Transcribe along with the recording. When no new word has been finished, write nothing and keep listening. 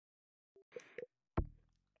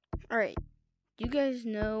Alright, you guys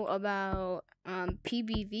know about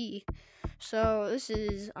pbbv. So this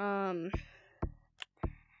is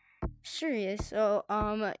serious. So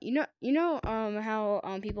you know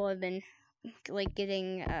how people have been like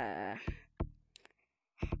getting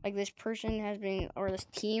like this person has been, or this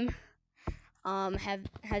team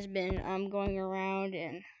has been going around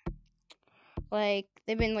and like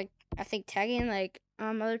they've been like, I think, tagging like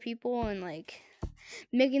other people and like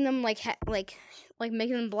making them like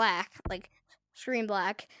making them black, like screen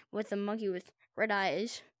black, with the monkey with red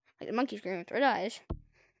eyes, like the monkey screen with red eyes.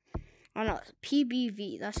 I don't know, it's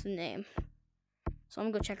pbbv, that's the name. So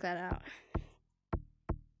I'm gonna go check that out.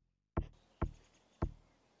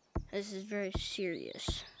 This is very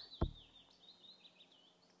serious. What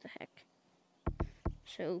the heck?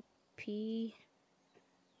 So pbbv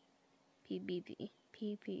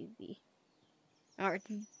or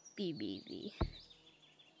pbbv.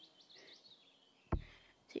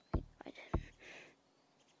 See if we can find it.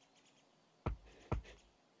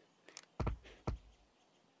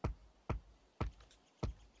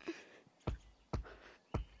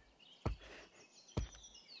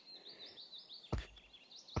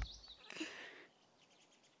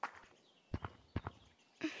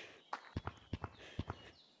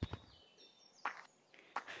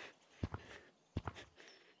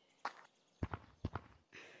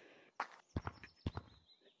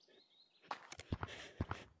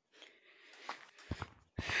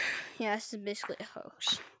 Yeah, this is basically a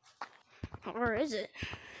hoax. Or is it?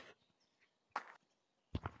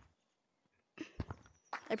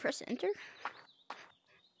 I press enter.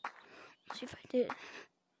 Let's see if I did.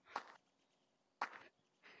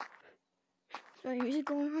 Is my music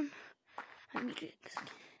going on? I need it.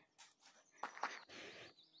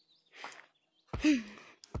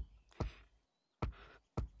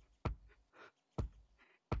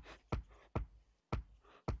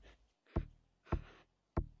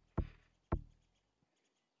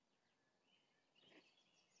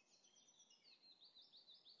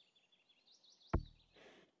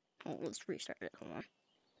 Oh, let's restart it. Hold on.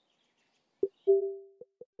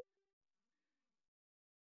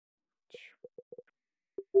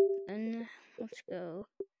 Then let's go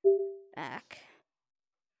back.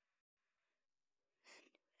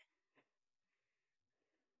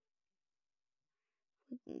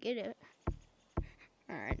 We can get it.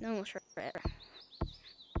 Alright, then let's try it.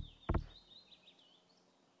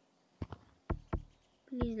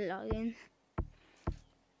 Please log in.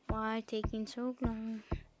 Why taking so long?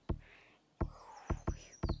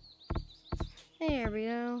 There we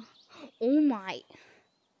go. Oh my.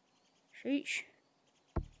 Sheesh.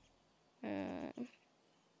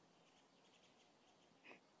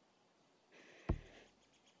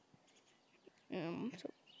 So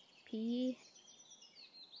P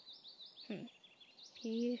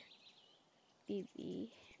B B.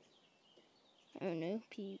 Oh no,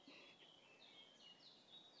 P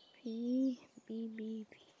B B.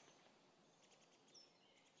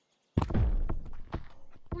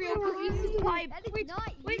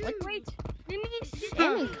 Wait.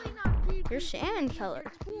 Salmon color. You're salmon color.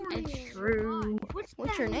 It's true.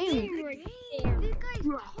 What's your name?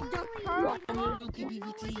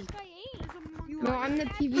 No, I'm the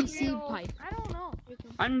PVC pipe. I don't know.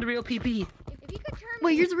 I'm the real PP.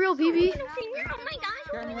 Wait, you're the real PB? Oh my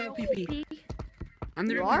gosh. I'm the real PP. I'm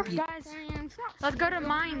the real are? PP. Guys, let's go to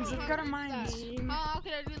mines. Let's go to mines. How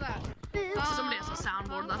can I do that? Somebody has a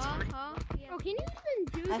soundboard, that's funny. Bro, can you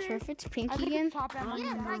even do Not this? sure if it's pink I think again. it's top end.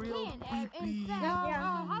 Yes, I can.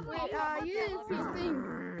 You didn't see a thing.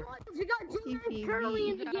 You got Jimmy Curly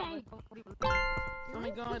in the game. Oh my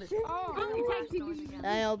god.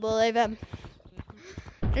 I don't believe him.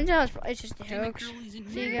 Turns out it's just a hoax. See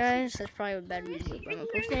you guys, that's probably a bad video, but I'm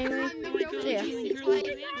gonna post it anyway. See ya. Curly. Curly.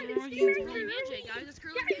 Curly. Curly.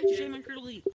 Curly. Curly. Curly. Curly.